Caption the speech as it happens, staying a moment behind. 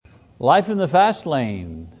Life in the Fast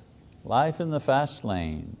Lane. Life in the Fast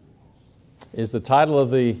Lane is the title of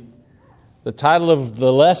the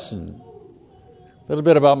lesson. A little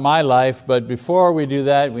bit about my life, but before we do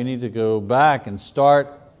that, we need to go back and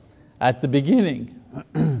start at the beginning.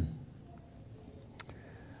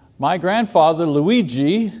 My grandfather,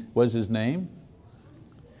 Luigi was his name,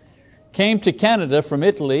 came to Canada from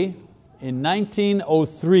Italy in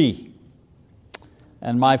 1903.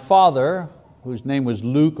 And my father, whose name was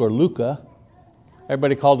Luke or Luca,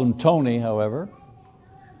 everybody called him Tony, however,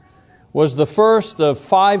 was the first of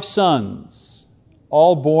 5 sons,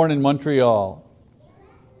 all born in Montreal.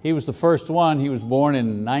 He was the first one. He was born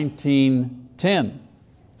in 1910.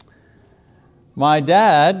 My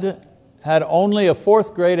dad had only a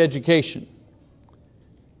 4th grade education,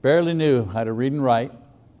 barely knew how to read and write.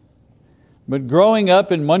 But growing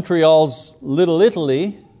up in Montreal's Little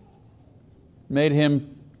Italy made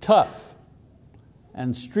him tough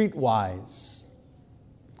and streetwise.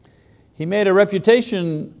 He made a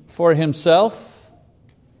reputation for himself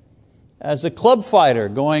as a club fighter,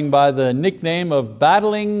 going by the nickname of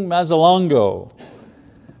Battling Mazzalongo,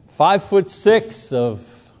 5'6"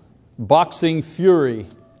 of boxing fury.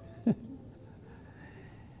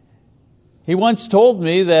 He once told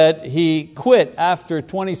me that he quit after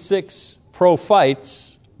 26 pro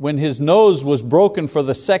fights when his nose was broken for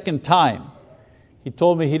the 2nd time. He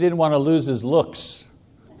told me he didn't want to lose his looks.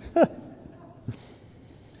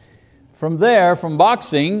 From there, from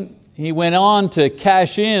boxing, he went on to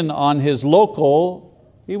cash in on his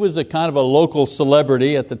he was a kind of a local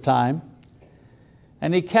celebrity at the time,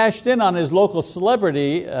 and he cashed in on his local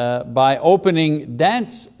celebrity by opening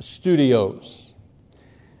dance studios.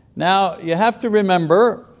 Now, you have to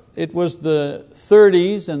remember, it was the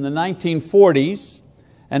 30s and the 1940s,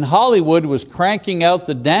 and Hollywood was cranking out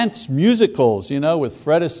the dance musicals, with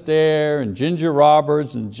Fred Astaire and Ginger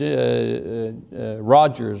Roberts and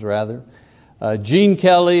Rogers, Gene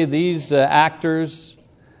Kelly, these actors,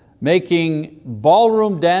 making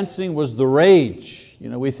ballroom dancing was the rage.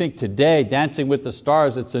 We think today, Dancing with the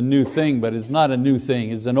Stars, it's a new thing, but it's not a new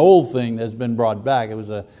thing. It's an old thing that's been brought back. It was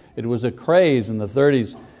a craze in the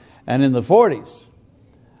 30s and in the 40s.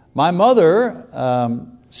 My mother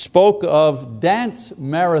spoke of dance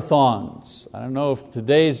marathons. I don't know if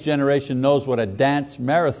today's generation knows what a dance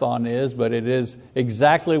marathon is, but it is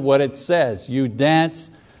exactly what it says. You dance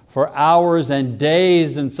for hours and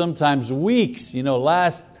days and sometimes weeks.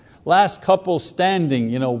 Last couple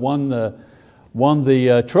standing, won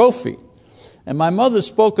the trophy. And my mother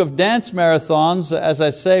spoke of dance marathons, as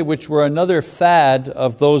I say, which were another fad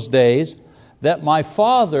of those days that my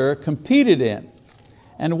father competed in.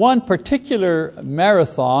 And one particular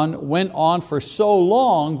marathon went on for so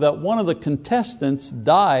long that one of the contestants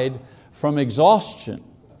died from exhaustion.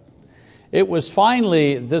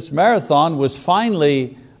 This marathon was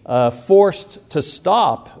finally forced to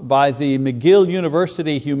stop by the McGill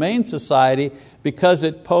University Humane Society because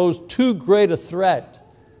it posed too great a threat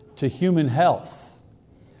to human health.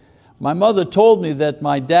 My mother told me that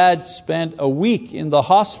my dad spent a week in the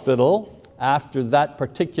hospital after that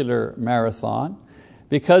particular marathon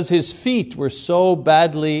because his feet were so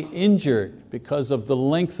badly injured because of the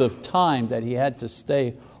length of time that he had to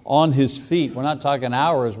stay on his feet. We're not talking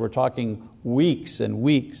hours, we're talking weeks and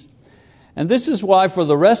weeks. And this is why for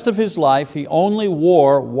the rest of his life he only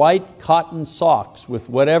wore white cotton socks with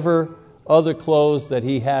whatever other clothes that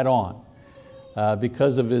he had on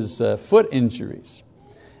because of his foot injuries.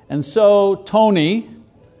 And so Tony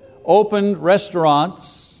opened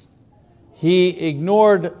restaurants. He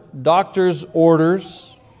ignored doctor's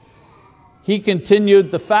orders. He continued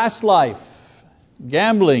the fast life,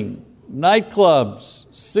 gambling, nightclubs,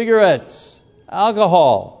 cigarettes,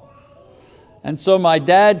 alcohol. And so my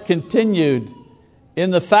dad continued in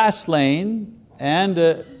the fast lane,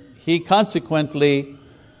 and he consequently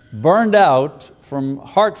burned out from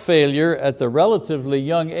heart failure at the relatively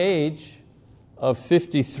young age of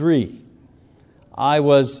 53. I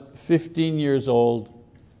was 15 years old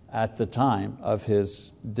at the time of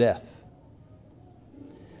his death.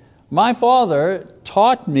 My father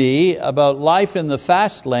taught me about life in the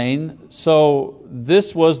fast lane, so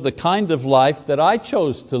this was the kind of life that I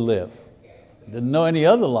chose to live. Didn't know any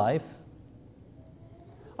other life.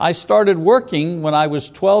 I started working when I was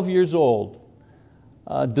 12 years old,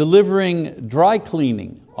 delivering dry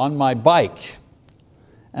cleaning on my bike.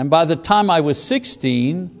 And by the time I was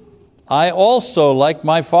 16, I also, like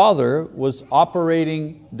my father, was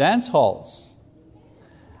operating dance halls.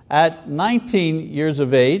 At 19 years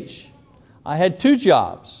of age, I had 2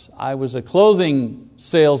 jobs. I was a clothing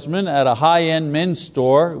salesman at a high-end men's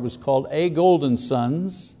store. It was called A. Gold &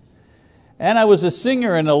 Sons. and I was a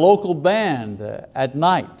singer in a local band at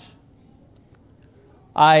night.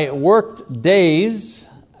 I worked days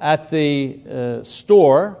at the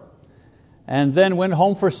store, and then went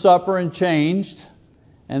home for supper and changed,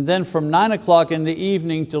 and then from 9 o'clock in the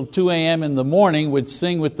evening till 2 a.m. in the morning would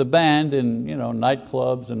sing with the band in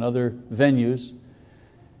nightclubs and other venues,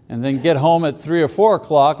 and then get home at 3 or 4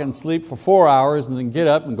 o'clock and sleep for 4 hours, and then get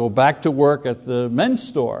up and go back to work at the men's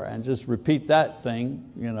store and just repeat that thing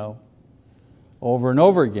over and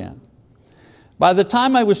over again. By the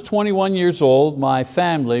time I was 21 years old, my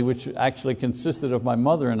family, which actually consisted of my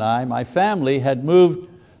mother and I, my family had moved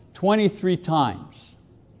 23 times.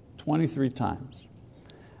 23 times.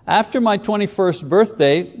 After my 21st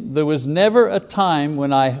birthday, there was never a time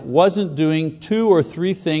when I wasn't doing 2 or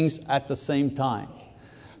 3 things at the same time.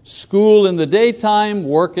 School in the daytime,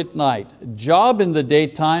 work at night. Job in the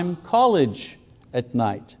daytime, college at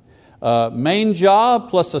night. Main job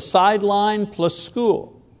plus a sideline plus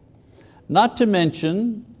school. Not to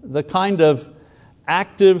mention the kind of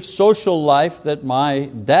active social life that my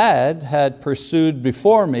dad had pursued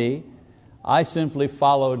before me. I simply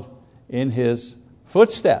followed in his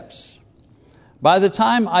footsteps. By the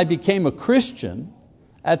time I became a Christian,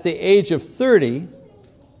 at the age of 30,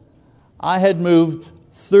 I had moved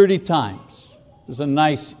 30 times. It was a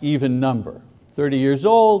nice even number. 30 years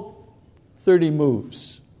old, 30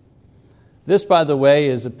 moves. This, by the way,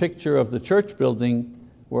 is a picture of the church building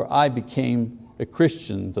where I became a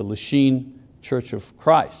Christian, the Lachine Church of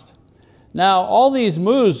Christ. Now, all these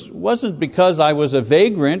moves wasn't because I was a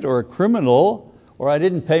vagrant or a criminal or I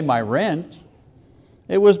didn't pay my rent.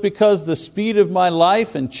 It was because the speed of my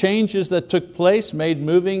life and changes that took place made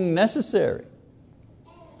moving necessary.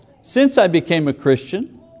 Since I became a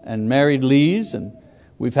Christian and married Lise, and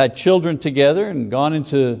we've had children together and gone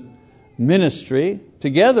into ministry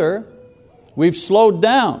together, we've slowed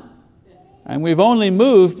down. And we've only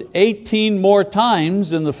moved 18 more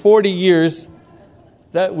times in the 40 years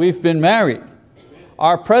that we've been married.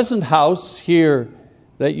 Our present house here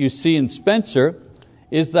that you see in Spencer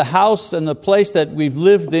is the house and the place that we've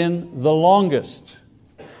lived in the longest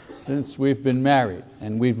since we've been married.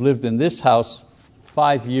 And we've lived in this house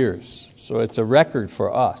 5 years, so it's a record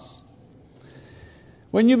for us.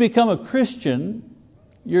 When you become a Christian,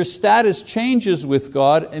 your status changes with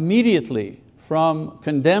God immediately from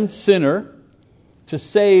condemned sinner to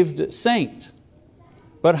saved saint.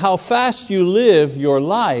 But how fast you live your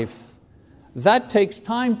life, that takes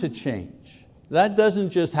time to change. That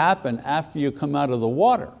doesn't just happen after you come out of the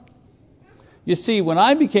water. You see, when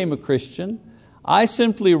I became a Christian, I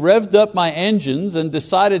simply revved up my engines and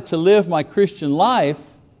decided to live my Christian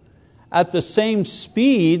life at the same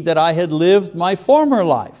speed that I had lived my former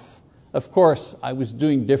life. Of course, I was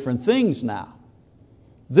doing different things now.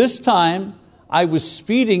 This time, I was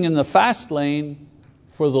speeding in the fast lane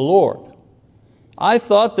for the Lord. I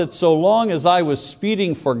thought that so long as I was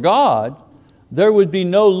speeding for God, there would be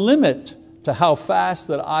no limit to how fast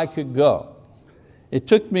that I could go. It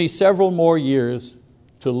took me several more years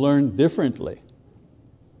to learn differently.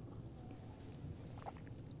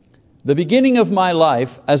 The beginning of my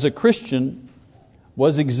life as a Christian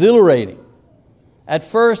was exhilarating. At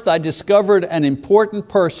first, I discovered an important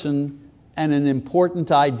person and an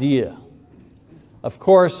important idea. Of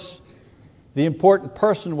course, the important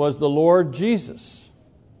person was the Lord Jesus.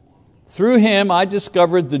 Through Him, I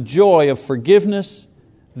discovered the joy of forgiveness,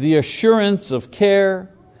 the assurance of care,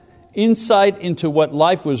 insight into what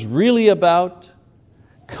life was really about,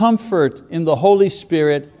 comfort in the Holy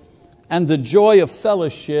Spirit, and the joy of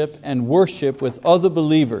fellowship and worship with other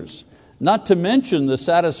believers, not to mention the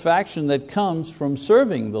satisfaction that comes from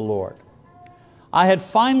serving the Lord. I had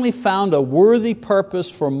finally found a worthy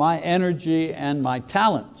purpose for my energy and my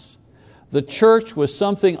talents. The church was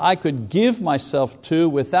something I could give myself to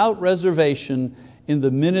without reservation in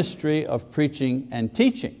the ministry of preaching and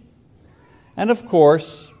teaching. And of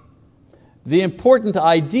course, the important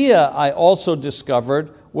idea I also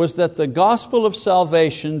discovered was that the gospel of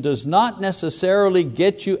salvation does not necessarily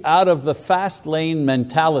get you out of the fast lane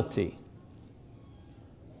mentality.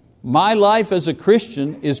 My life as a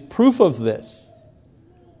Christian is proof of this.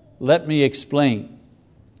 Let me explain.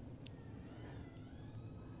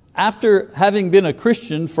 After having been a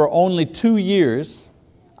Christian for only 2 years,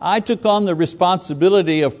 I took on the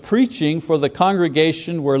responsibility of preaching for the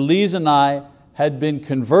congregation where Lise and I had been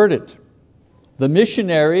converted. The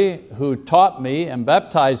missionary who taught me and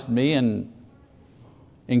baptized me and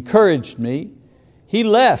encouraged me, he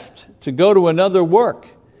left to go to another work.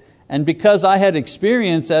 And because I had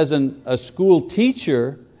experience as a school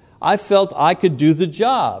teacher, I felt I could do the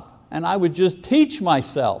job and I would just teach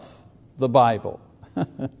myself the Bible.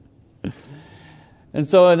 And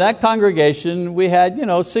so in that congregation, we had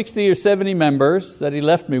 60 or 70 members that he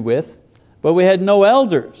left me with, but we had no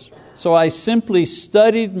elders. So I simply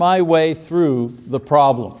studied my way through the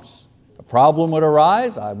problems. A problem would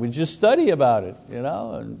arise, I would just study about it,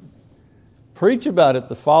 and preach about it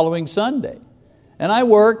the following Sunday. And I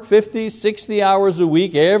worked 50, 60 hours a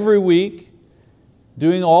week, every week,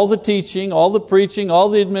 doing all the teaching, all the preaching, all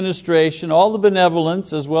the administration, all the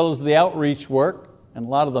benevolence, as well as the outreach work and a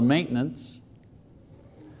lot of the maintenance.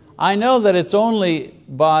 I know that it's only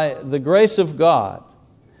by the grace of God,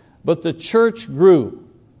 but the church grew.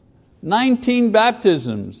 19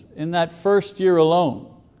 baptisms in that first year alone.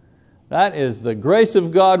 That is the grace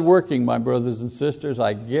of God working, my brothers and sisters.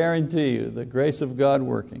 I guarantee you, the grace of God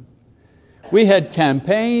working. We had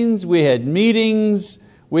campaigns, we had meetings,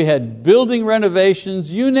 we had building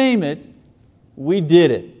renovations, you name it, we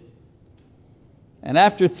did it. And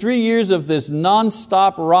after 3 years of this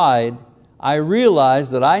non-stop ride, I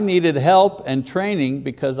realized that I needed help and training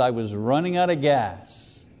because I was running out of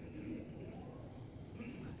gas.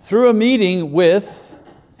 Through a meeting with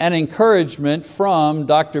an encouragement from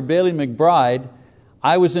Dr. Bailey McBride,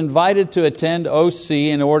 I was invited to attend OC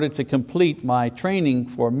in order to complete my training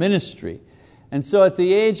for ministry. And so at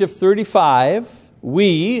the age of 35,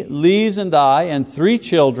 we, Lise and I, and 3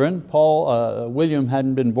 children, William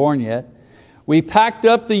hadn't been born yet, we packed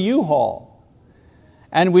up the U-Haul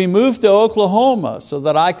and we moved to Oklahoma so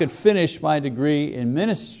that I could finish my degree in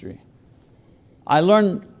ministry. I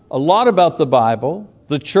learned a lot about the Bible,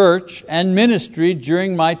 the church, and ministry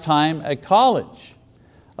during my time at college.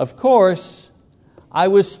 Of course, I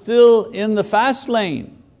was still in the fast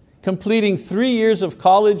lane, completing 3 years of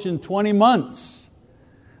college in 20 months.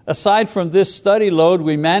 Aside from this study load,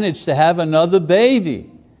 we managed to have another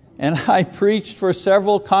baby, and I preached for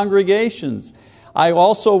several congregations. I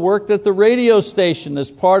also worked at the radio station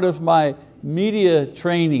as part of my media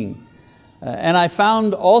training. And I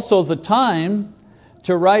found also the time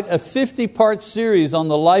to write a 50-part series on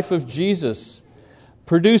the life of Jesus,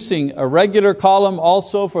 producing a regular column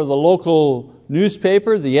also for the local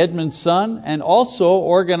newspaper, the Edmond Sun, and also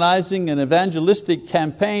organizing an evangelistic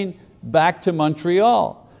campaign back to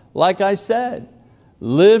Montreal. Like I said,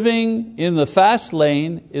 living in the fast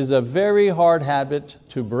lane is a very hard habit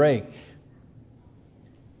to break.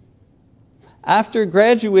 After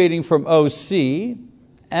graduating from OC,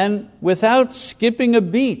 and without skipping a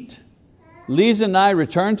beat, Lise and I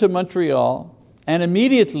returned to Montreal, and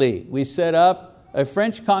immediately we set up a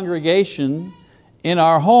French congregation in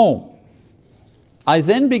our home. I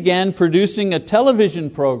then began producing a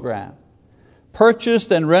television program,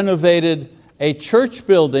 purchased and renovated a church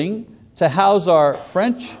building to house our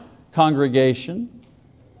French congregation,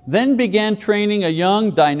 then began training a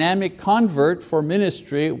young dynamic convert for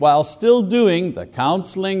ministry while still doing the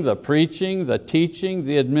counseling, the preaching, the teaching,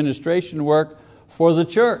 the administration work for the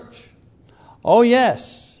church. Oh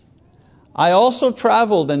yes, I also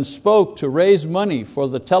traveled and spoke to raise money for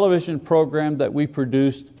the television program that we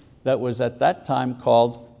produced that was at that time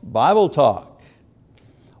called Bible Talk.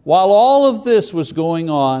 While all of this was going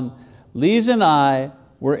on, Lise and I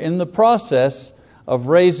were in the process of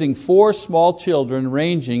raising 4 small children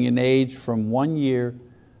ranging in age from 1 year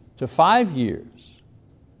to 5 years.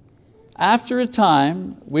 After a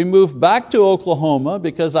time, we moved back to Oklahoma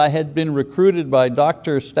because I had been recruited by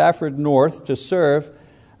Dr. Stafford North to serve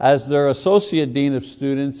as their Associate Dean of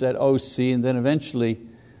Students at OC, and then eventually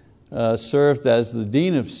served as the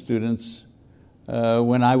Dean of Students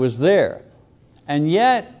when I was there. And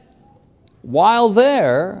yet, while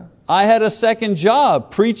there, I had a second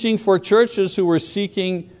job preaching for churches who were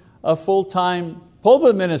seeking a full-time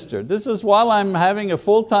pulpit minister. This is while I'm having a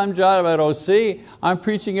full-time job at OC, I'm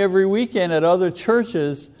preaching every weekend at other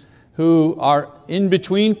churches who are in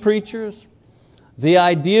between preachers. The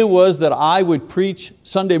idea was that I would preach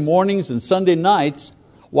Sunday mornings and Sunday nights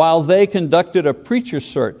while they conducted a preacher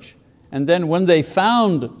search. And then when they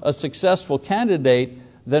found a successful candidate,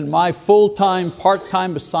 then my full-time,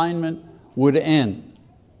 part-time assignment would end.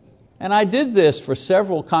 And I did this for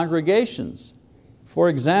several congregations. For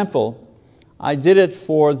example, I did it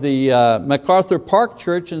for the MacArthur Park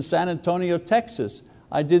Church in San Antonio, Texas.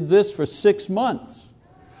 I did this for 6 months.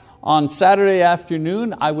 On Saturday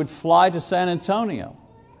afternoon, I would fly to San Antonio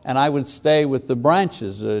and I would stay with the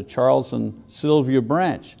branches, Charles and Sylvia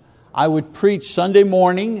Branch. I would preach Sunday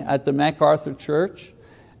morning at the MacArthur Church,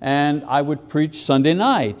 and I would preach Sunday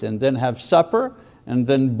night and then have supper and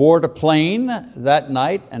then board a plane that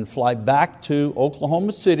night and fly back to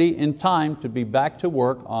Oklahoma City in time to be back to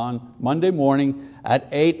work on Monday morning at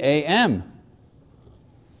 8 a.m.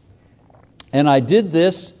 And I did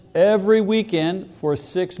this every weekend for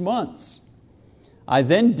 6 months. I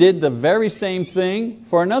then did the very same thing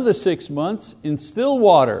for another 6 months in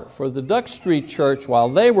Stillwater for the Duck Street Church while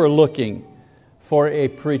they were looking for a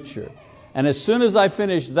preacher. And as soon as I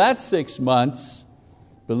finished that 6 months,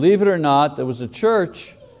 believe it or not, there was a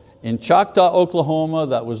church in Choctaw, Oklahoma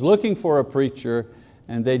that was looking for a preacher,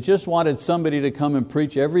 and they just wanted somebody to come and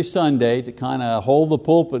preach every Sunday to kind of hold the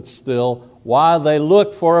pulpit still while they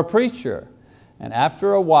looked for a preacher. And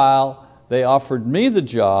after a while, they offered me the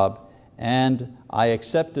job, and I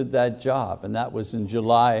accepted that job, and that was in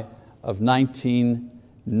July of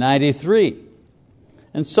 1993.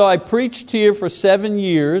 And so I preached here for 7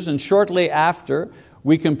 years, and shortly after,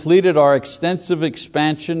 we completed our extensive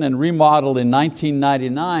expansion and remodel in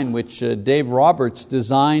 1999, which Dave Roberts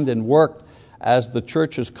designed and worked as the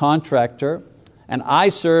church's contractor, and I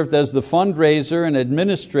served as the fundraiser and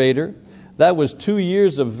administrator. That was 2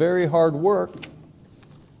 years of very hard work.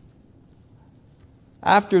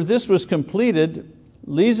 After this was completed,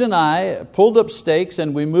 Lisa and I pulled up stakes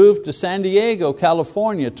and we moved to San Diego,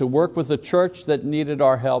 California to work with a church that needed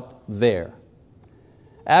our help there.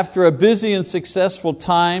 After a busy and successful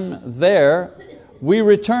time there, we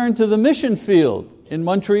returned to the mission field in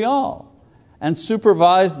Montreal and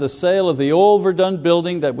supervised the sale of the old Verdun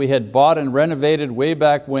building that we had bought and renovated way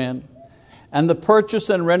back when, and the purchase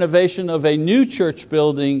and renovation of a new church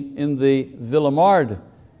building in the Villemard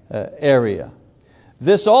area.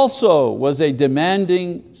 This also was a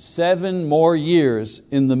demanding 7 more years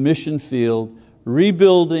in the mission field,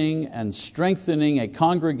 rebuilding and strengthening a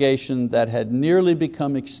congregation that had nearly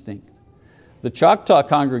become extinct. The Choctaw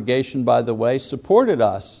congregation, by the way, supported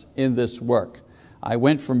us in this work. I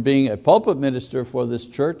went from being a pulpit minister for this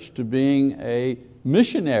church to being a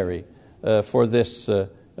missionary for this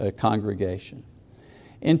congregation.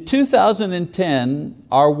 In 2010,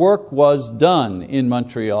 our work was done in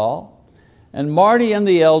Montreal, and Marty and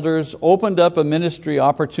the elders opened up a ministry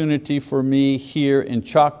opportunity for me here in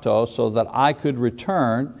Choctaw so that I could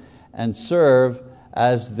return and serve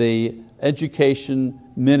as the education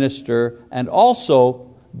minister and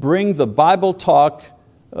also bring the Bible Talk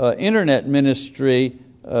internet ministry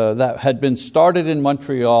that had been started in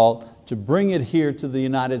Montreal to bring it here to the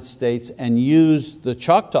United States and use the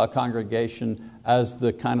Choctaw congregation as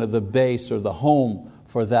the kind of the base or the home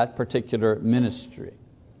for that particular ministry.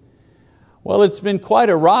 Well, it's been quite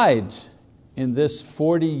a ride in this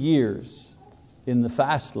 40 years in the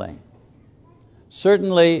fast lane.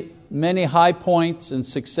 Certainly many high points and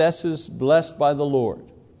successes blessed by the Lord.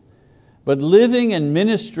 But living and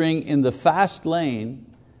ministering in the fast lane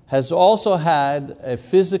has also had a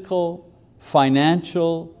physical,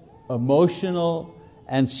 financial, emotional,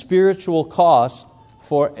 and spiritual cost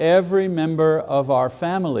for every member of our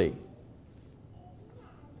family.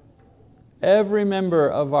 Every member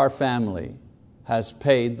of our family has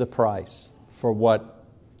paid the price for what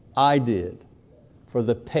I did, for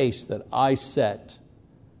the pace that I set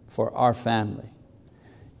for our family.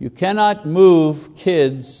 You cannot move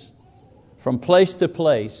kids from place to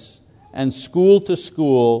place and school to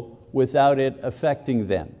school without it affecting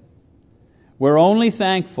them. We're only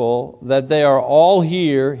thankful that they are all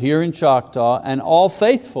here in Choctaw, and all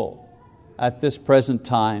faithful at this present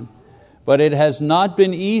time, but it has not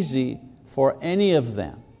been easy for any of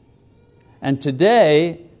them. And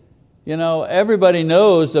today, everybody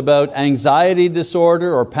knows about anxiety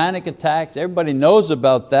disorder or panic attacks. Everybody knows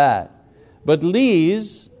about that. But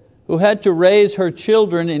Lise, who had to raise her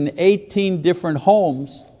children in 18 different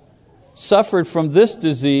homes, suffered from this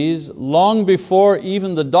disease long before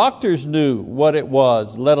even the doctors knew what it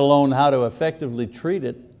was, let alone how to effectively treat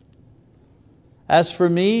it. As for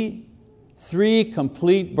me, 3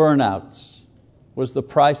 complete burnouts was the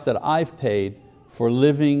price that I've paid for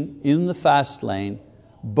living in the fast lane,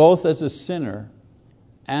 both as a sinner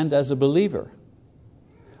and as a believer.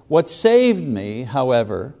 What saved me,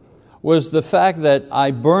 however, was the fact that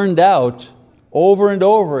I burned out over and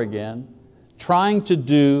over again trying to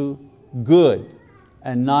do good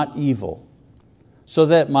and not evil, so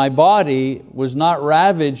that my body was not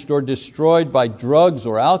ravaged or destroyed by drugs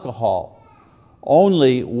or alcohol,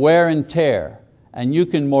 only wear and tear. And you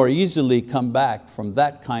can more easily come back from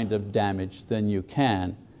that kind of damage than you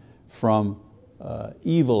can from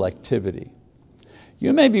evil activity.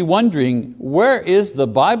 You may be wondering, where is the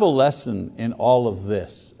Bible lesson in all of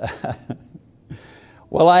this?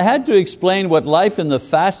 Well, I had to explain what life in the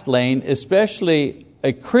fast lane, especially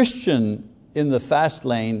a Christian in the fast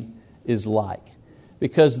lane, is like.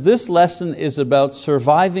 Because this lesson is about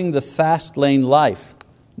surviving the fast lane life,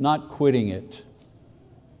 not quitting it.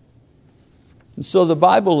 And so the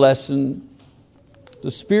Bible lesson, the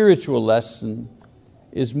spiritual lesson,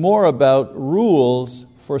 is more about rules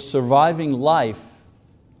for surviving life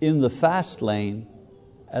in the fast lane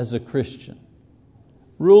as a Christian.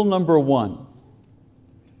 Rule number 1,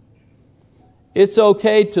 it's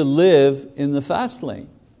okay to live in the fast lane.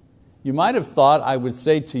 You might have thought I would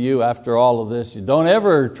say to you after all of this, you don't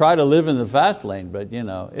ever try to live in the fast lane, but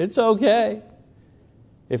it's okay.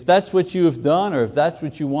 If that's what you have done or if that's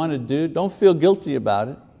what you want to do, don't feel guilty about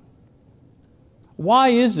it. Why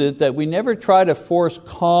is it that we never try to force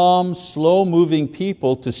calm, slow-moving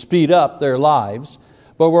people to speed up their lives,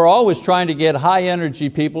 but we're always trying to get high-energy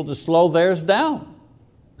people to slow theirs down?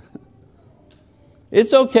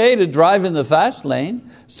 It's okay to drive in the fast lane.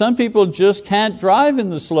 Some people just can't drive in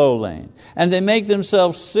the slow lane, and they make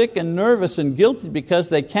themselves sick and nervous and guilty because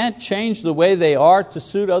they can't change the way they are to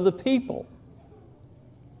suit other people.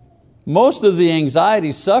 Most of the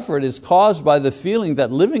anxiety suffered is caused by the feeling that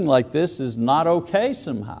living like this is not okay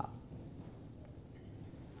somehow.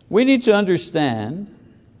 We need to understand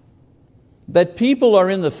that people are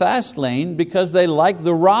in the fast lane because they like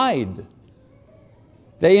the ride.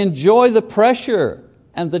 They enjoy the pressure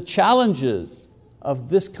and the challenges of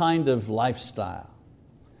this kind of lifestyle.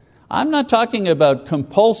 I'm not talking about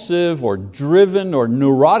compulsive or driven or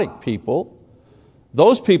neurotic people.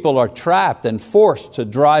 Those people are trapped and forced to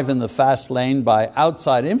drive in the fast lane by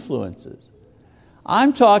outside influences.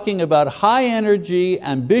 I'm talking about high energy,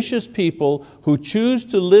 ambitious people who choose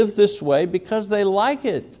to live this way because they like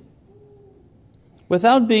it.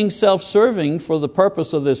 Without being self-serving for the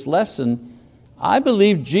purpose of this lesson, I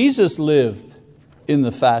believe Jesus lived in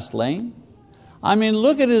the fast lane. I mean,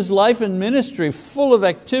 look at His life and ministry, full of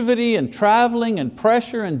activity and traveling and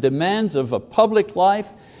pressure and demands of a public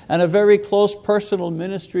life and a very close personal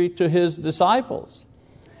ministry to His disciples.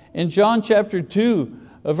 In John chapter 2,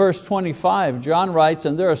 verse 25, John writes,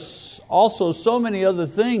 and there are also so many other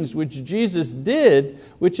things which Jesus did,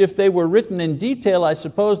 which if they were written in detail, I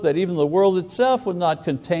suppose that even the world itself would not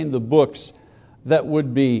contain the books that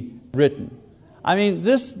would be written. I mean,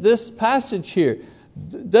 this passage here,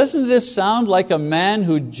 doesn't this sound like a man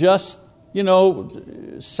who just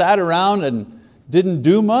sat around and didn't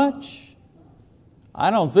do much? I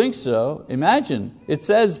don't think so. Imagine, it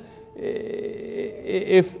says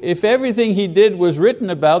if everything he did was written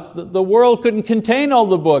about, the world couldn't contain all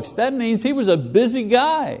the books. That means he was a busy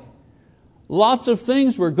guy. Lots of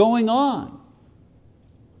things were going on.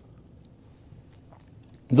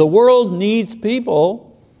 The world needs people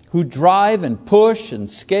who drive and push and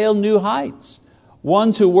scale new heights.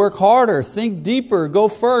 Ones who work harder, think deeper, go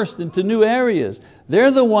first into new areas.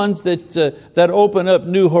 They're the ones that open up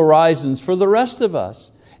new horizons for the rest of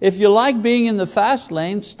us. If you like being in the fast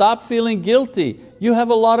lane, stop feeling guilty. You have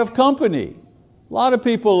a lot of company. A lot of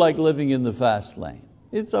people like living in the fast lane.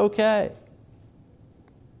 It's okay.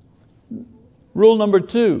 Rule number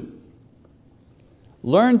 2,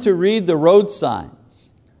 learn to read the road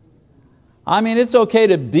signs. I mean, it's okay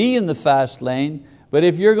to be in the fast lane, but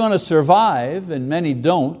if you're going to survive, and many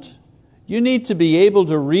don't, you need to be able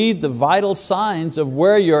to read the vital signs of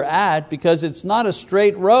where you're at, because it's not a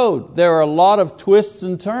straight road. There are a lot of twists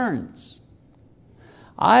and turns.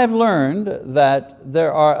 I have learned that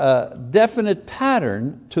there are a definite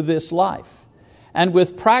pattern to this life. And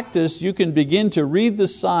with practice, you can begin to read the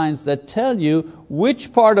signs that tell you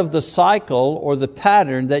which part of the cycle or the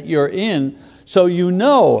pattern that you're in, so you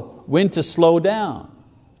know when to slow down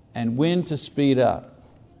and when to speed up.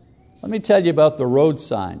 Let me tell you about the road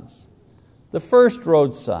signs. The first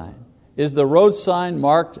road sign is the road sign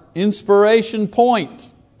marked Inspiration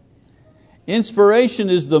Point. Inspiration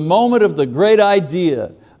is the moment of the great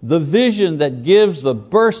idea, the vision that gives the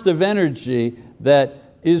burst of energy that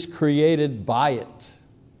is created by it.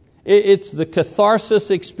 It's the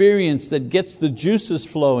catharsis experience that gets the juices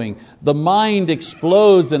flowing. The mind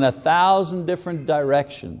explodes in 1,000 different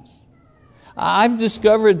directions. I've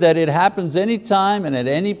discovered that it happens anytime and at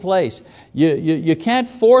any place. You can't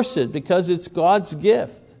force it because it's God's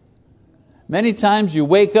gift. Many times you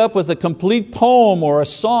wake up with a complete poem or a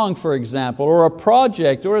song, for example, or a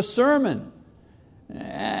project or a sermon.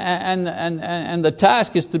 And the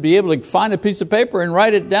task is to be able to find a piece of paper and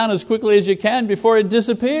write it down as quickly as you can before it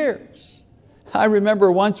disappears. I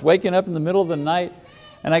remember once waking up in the middle of the night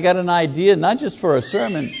and I got an idea, not just for a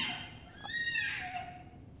sermon,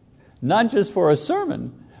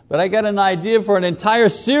 but I got an idea for an entire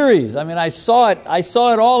series. I mean, I saw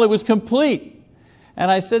it all, it was complete. And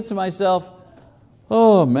I said to myself,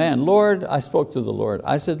 oh man, Lord, I spoke to the Lord.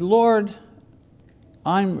 I said, Lord,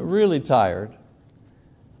 I'm really tired.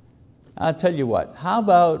 I'll tell you what, how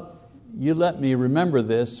about you let me remember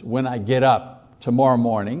this when I get up tomorrow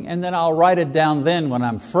morning, and then I'll write it down then when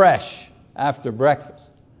I'm fresh after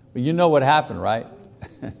breakfast. Well, you know what happened, right?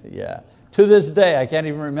 Yeah. To this day, I can't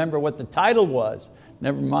even remember what the title was,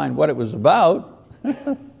 never mind what it was about.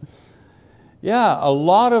 Yeah, a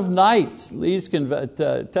lot of nights, Lise can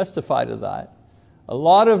testify to that. A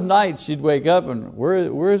lot of nights she'd wake up and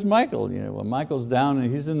where's Michael? Well, Michael's down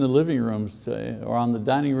and he's in the living room or on the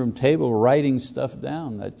dining room table writing stuff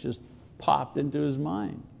down that just popped into his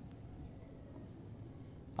mind.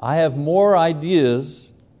 I have more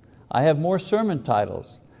ideas, I have more sermon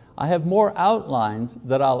titles, I have more outlines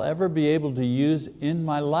that I'll ever be able to use in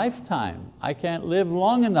my lifetime. I can't live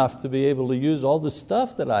long enough to be able to use all the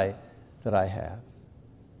stuff that I have.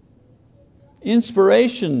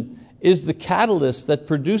 Inspiration is the catalyst that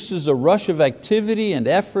produces a rush of activity and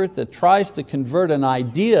effort that tries to convert an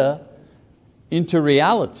idea into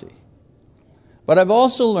reality. But I've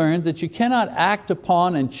also learned that you cannot act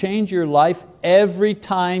upon and change your life every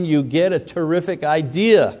time you get a terrific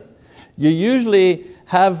idea. You usually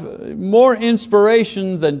have more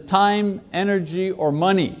inspiration than time, energy, or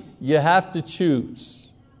money. You have to choose.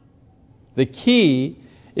 The key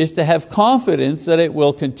is to have confidence that it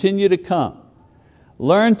will continue to come.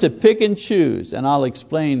 Learn to pick and choose, and I'll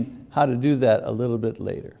explain how to do that a little bit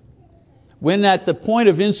later. When at the point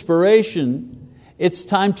of inspiration, it's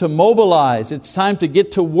time to mobilize, it's time to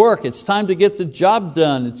get to work, it's time to get the job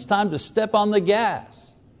done, it's time to step on the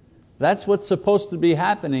gas. That's what's supposed to be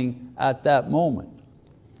happening at that moment.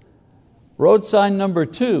 Road sign number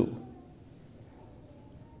 2,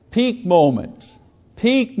 peak moment.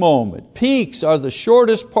 Peak moment. Peaks are the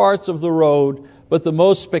shortest parts of the road, but the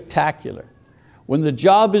most spectacular. When the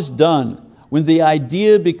job is done, when the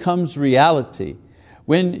idea becomes reality,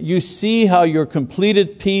 when you see how your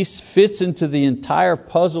completed piece fits into the entire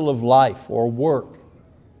puzzle of life or work.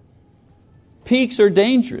 Peaks are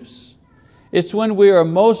dangerous. It's when we are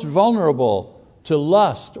most vulnerable to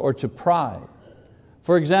lust or to pride.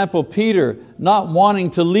 For example, Peter not wanting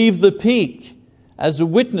to leave the peak as a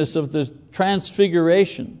witness of the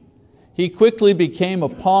transfiguration. He quickly became a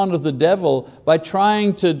pawn of the devil by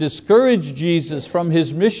trying to discourage Jesus from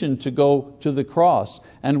his mission to go to the cross,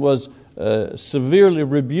 and was severely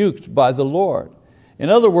rebuked by the Lord. In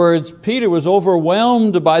other words, Peter was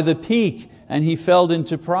overwhelmed by the peak and he fell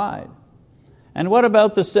into pride. And what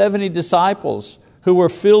about the 70 disciples who were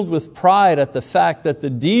filled with pride at the fact that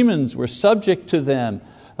the demons were subject to them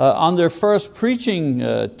on their first preaching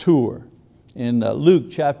tour in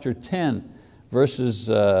Luke chapter 10, verses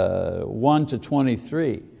 1 to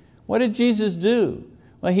 23. What did Jesus do?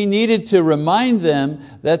 Well, He needed to remind them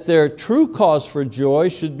that their true cause for joy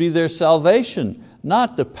should be their salvation,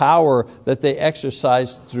 not the power that they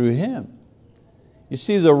exercised through Him. You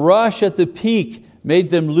see, the rush at the peak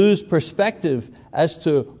made them lose perspective as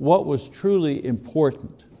to what was truly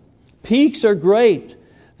important. Peaks are great.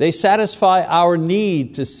 They satisfy our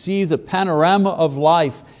need to see the panorama of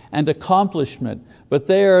life and accomplishment, but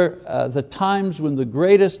they are the times when the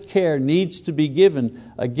greatest care needs to be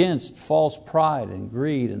given against false pride and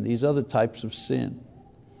greed and these other types of sin.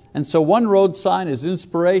 And so one road sign is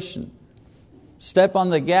inspiration. Step on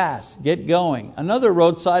the gas, get going. Another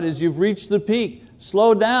road sign is you've reached the peak.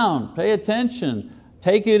 Slow down, pay attention,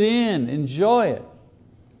 take it in, enjoy it.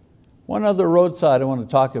 One other road sign I want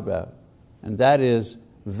to talk about, and that is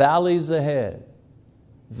valleys ahead.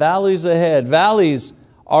 Valleys ahead. Valleys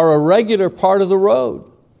are a regular part of the road.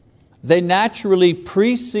 They naturally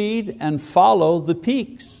precede and follow the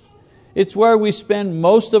peaks. It's where we spend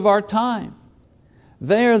most of our time.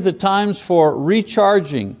 They are the times for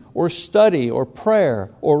recharging or study or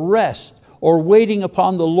prayer or rest or waiting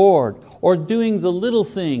upon the Lord or doing the little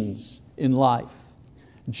things in life.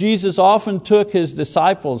 Jesus often took His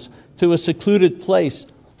disciples to a secluded place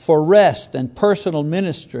for rest and personal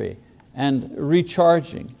ministry and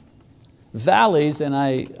recharging. Valleys, and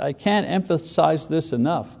I can't emphasize this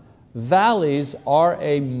enough, valleys are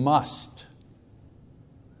a must.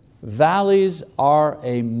 Valleys are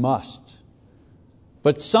a must.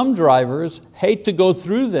 But some drivers hate to go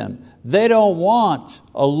through them. They don't want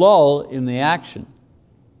a lull in the action.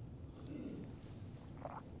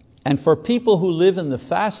 And for people who live in the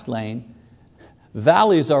fast lane,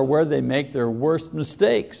 valleys are where they make their worst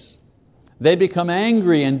mistakes. They become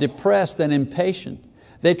angry and depressed and impatient.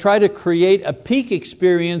 They try to create a peak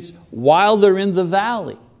experience while they're in the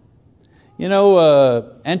valley.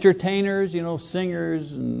 Entertainers,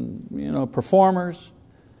 singers and performers.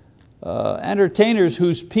 Entertainers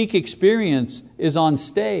whose peak experience is on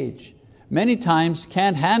stage many times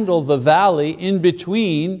can't handle the valley in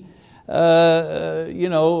between the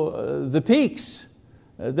peaks.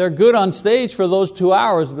 They're good on stage for those 2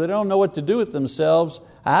 hours, but they don't know what to do with themselves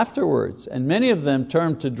afterwards. And many of them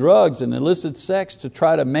turn to drugs and illicit sex to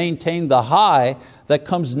try to maintain the high that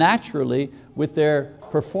comes naturally with their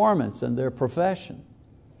performance and their profession.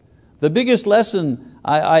 The biggest lesson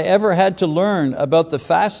I ever had to learn about the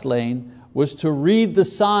fast lane was to read the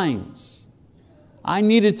signs. I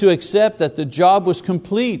needed to accept that the job was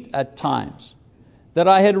complete at times, that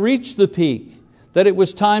I had reached the peak, that it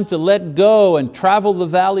was time to let go and travel the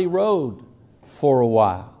valley road for a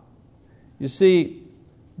while. You see,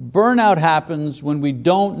 burnout happens when we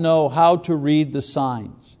don't know how to read the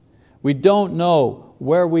signs. We don't know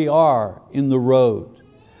where we are in the road.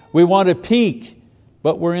 We want to peak,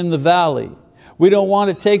 but we're in the valley. We don't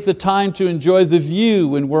want to take the time to enjoy the view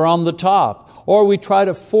when we're on the top, or we try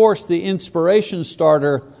to force the inspiration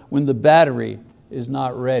starter when the battery is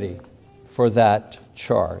not ready for that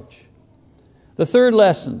charge. The third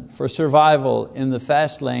lesson for survival in the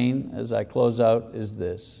fast lane, as I close out, is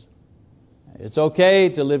this. It's okay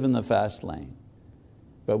to live in the fast lane,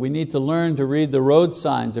 but we need to learn to read the road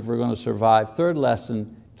signs if we're going to survive. Third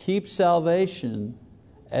lesson, keep salvation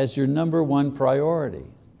as your number one priority.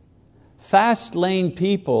 Fast lane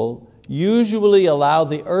people usually allow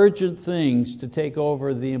the urgent things to take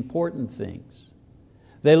over the important things.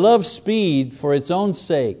 They love speed for its own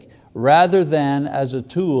sake rather than as a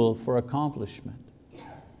tool for accomplishment.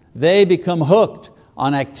 They become hooked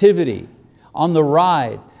on activity, on the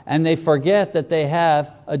ride, and they forget that they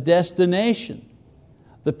have a destination.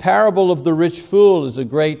 The parable of the rich fool is a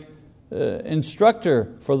great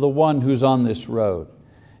instructor for the one who's on this road.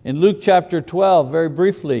 In Luke chapter 12, very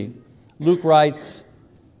briefly, Luke writes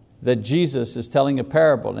that Jesus is telling a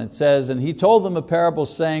parable, and it says, and he told them a parable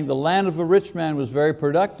saying, the land of a rich man was very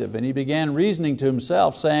productive, and he began reasoning to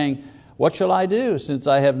himself, saying, what shall I do, since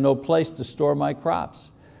I have no place to store my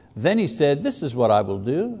crops? Then he said, this is what I will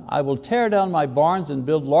do. I will tear down my barns and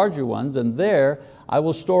build larger ones, and there I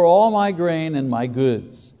will store all my grain and my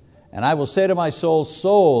goods. And I will say to my soul,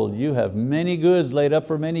 soul, you have many goods laid up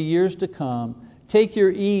for many years to come. Take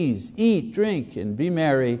your ease, eat, drink, and be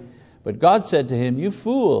merry. But God said to him, you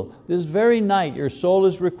fool, this very night your soul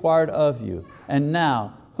is required of you. And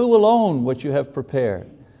now, who will own what you have prepared?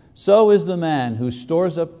 So is the man who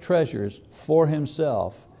stores up treasures for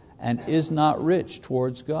himself and is not rich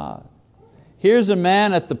towards God. Here's a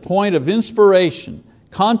man at the point of inspiration,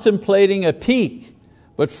 contemplating a peak,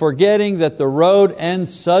 but forgetting that the road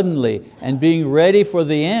ends suddenly, and being ready for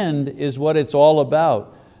the end is what it's all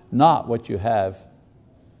about, not what you have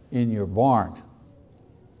in your barn.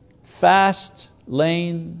 Fast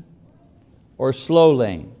lane or slow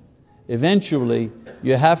lane. Eventually,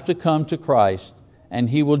 you have to come to Christ and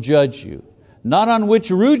He will judge you. Not on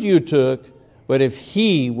which route you took, but if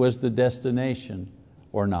He was the destination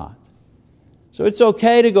or not. So it's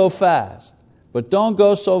okay to go fast, but don't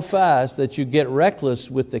go so fast that you get reckless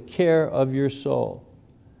with the care of your soul.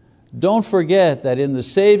 Don't forget that in the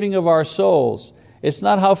saving of our souls, it's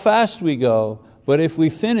not how fast we go, but if we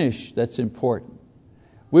finish that's important.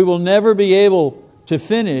 We will never be able to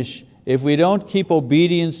finish if we don't keep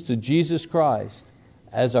obedience to Jesus Christ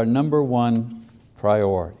as our number one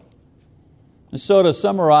priority. And so to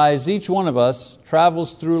summarize, each one of us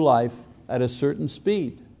travels through life at a certain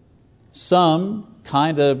speed. Some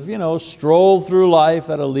kind of stroll through life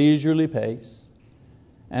at a leisurely pace.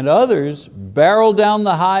 And others barrel down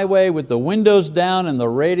the highway with the windows down and the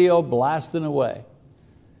radio blasting away.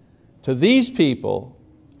 To these people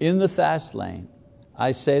in the fast lane,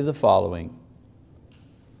 I say the following.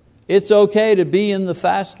 It's okay to be in the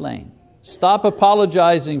fast lane. Stop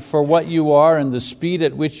apologizing for what you are and the speed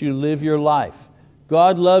at which you live your life.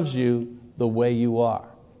 God loves you the way you are.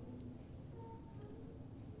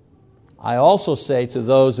 I also say to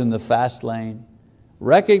those in the fast lane,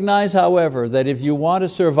 recognize, however, that if you want to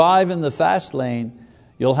survive in the fast lane,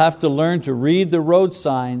 you'll have to learn to read the road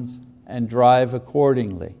signs and drive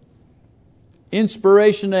accordingly.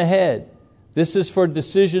 Inspiration ahead. This is for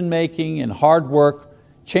decision making and hard work,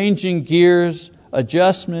 changing gears,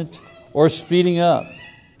 adjustment, or speeding up.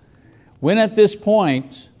 When at this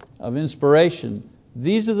point of inspiration,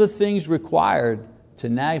 these are the things required to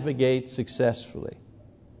navigate successfully.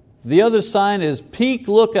 The other sign is peak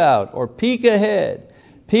lookout or peak ahead.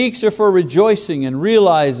 Peaks are for rejoicing and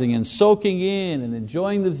realizing and soaking in and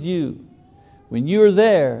enjoying the view. When you're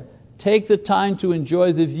there, take the time to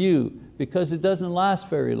enjoy the view because it doesn't last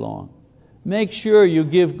very long. Make sure you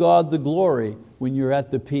give God the glory when you're at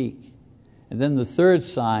the peak. And then the third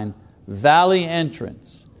sign, valley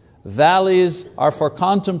entrance. Valleys are for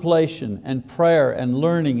contemplation and prayer and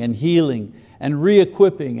learning and healing and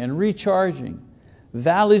re-equipping and recharging.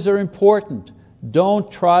 Valleys are important.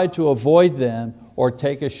 Don't try to avoid them or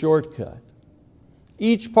take a shortcut.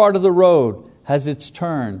 Each part of the road has its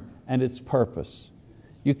turn and its purpose.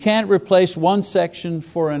 You can't replace one section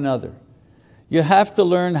for another. You have to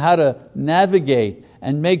learn how to navigate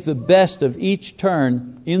and make the best of each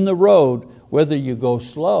turn in the road, whether you go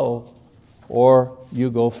slow or you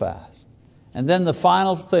go fast. And then the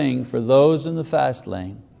final thing for those in the fast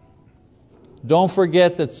lane, don't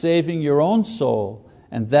forget that saving your own soul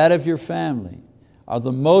and that of your family are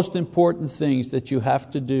the most important things that you have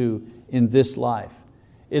to do in this life.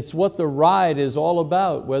 It's what the ride is all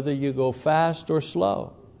about, whether you go fast or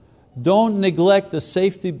slow. Don't neglect the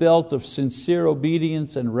safety belt of sincere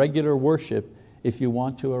obedience and regular worship if you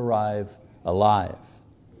want to arrive alive.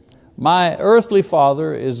 My earthly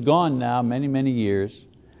father is gone now many, many years.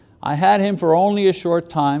 I had him for only a short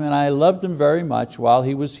time, and I loved him very much while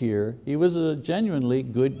he was here. He was a genuinely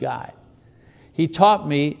good guy. He taught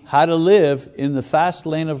me how to live in the fast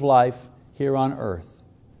lane of life here on earth.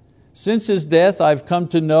 Since his death, I've come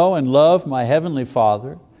to know and love my Heavenly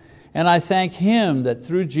Father, and I thank Him that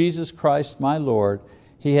through Jesus Christ my Lord,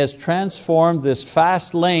 He has transformed this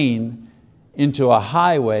fast lane into a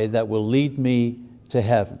highway that will lead me to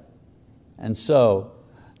heaven. And so,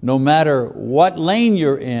 no matter what lane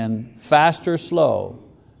you're in, fast or slow,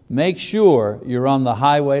 make sure you're on the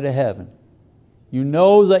highway to heaven. You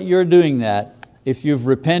know that you're doing that if you've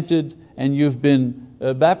repented and you've been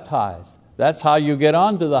baptized. That's how you get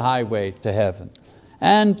onto the highway to heaven.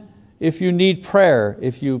 And if you need prayer,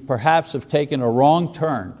 if you perhaps have taken a wrong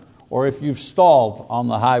turn, or if you've stalled on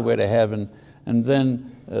the highway to heaven, and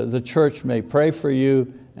then the church may pray for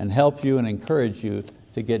you and help you and encourage you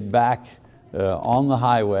to get back on the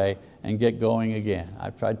highway and get going again.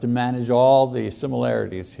 I've tried to manage all the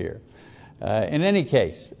similarities here. In any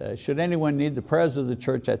case, should anyone need the prayers of the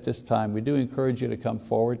church at this time, we do encourage you to come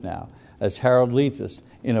forward now as Harold leads us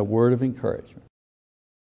in a word of encouragement.